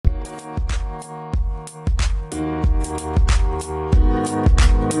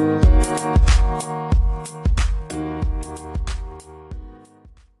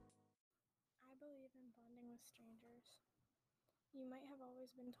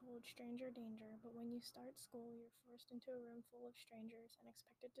been told stranger danger, but when you start school, you're forced into a room full of strangers and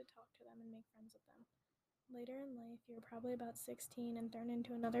expected to talk to them and make friends with them. Later in life, you're probably about 16 and thrown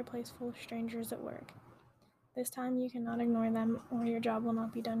into another place full of strangers at work. This time, you cannot ignore them or your job will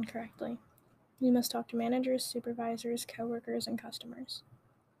not be done correctly. You must talk to managers, supervisors, coworkers, and customers.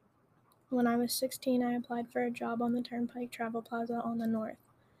 When I was 16, I applied for a job on the Turnpike Travel Plaza on the north.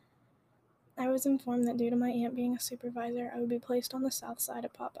 I was informed that due to my aunt being a supervisor, I would be placed on the south side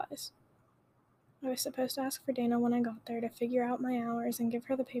of Popeyes. I was supposed to ask for Dana when I got there to figure out my hours and give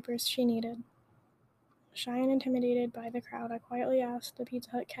her the papers she needed. Shy and intimidated by the crowd, I quietly asked the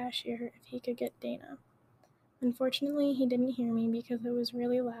Pizza Hut cashier if he could get Dana. Unfortunately, he didn't hear me because it was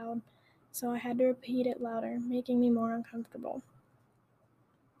really loud, so I had to repeat it louder, making me more uncomfortable.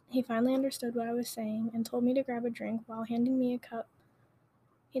 He finally understood what I was saying and told me to grab a drink while handing me a cup.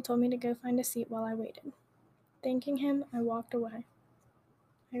 He told me to go find a seat while I waited. Thanking him, I walked away.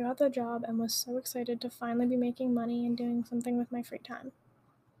 I got the job and was so excited to finally be making money and doing something with my free time.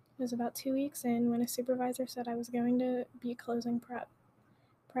 It was about 2 weeks in when a supervisor said I was going to be closing prep.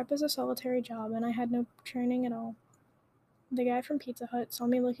 Prep is a solitary job and I had no training at all. The guy from Pizza Hut saw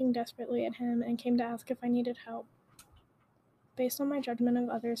me looking desperately at him and came to ask if I needed help. Based on my judgment of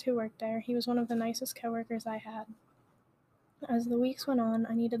others who worked there, he was one of the nicest coworkers I had. As the weeks went on,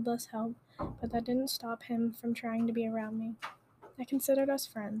 I needed less help, but that didn't stop him from trying to be around me. I considered us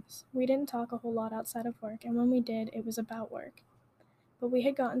friends. We didn't talk a whole lot outside of work, and when we did, it was about work. But we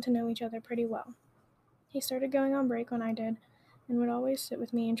had gotten to know each other pretty well. He started going on break when I did, and would always sit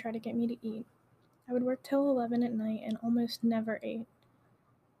with me and try to get me to eat. I would work till 11 at night and almost never ate.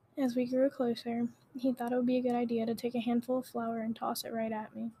 As we grew closer, he thought it would be a good idea to take a handful of flour and toss it right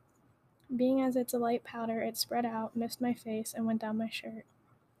at me. Being as it's a light powder, it spread out, missed my face, and went down my shirt.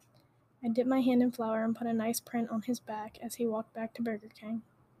 I dipped my hand in flour and put a nice print on his back as he walked back to Burger King.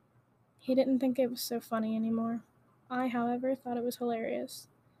 He didn't think it was so funny anymore. I, however, thought it was hilarious.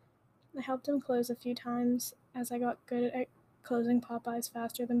 I helped him close a few times as I got good at closing Popeyes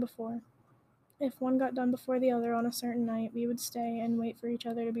faster than before. If one got done before the other on a certain night, we would stay and wait for each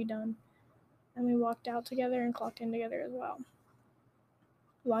other to be done. And we walked out together and clocked in together as well.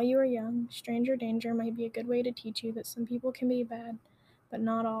 While you are young, stranger danger might be a good way to teach you that some people can be bad, but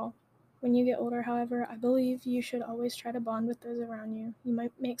not all. When you get older, however, I believe you should always try to bond with those around you. You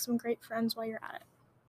might make some great friends while you're at it.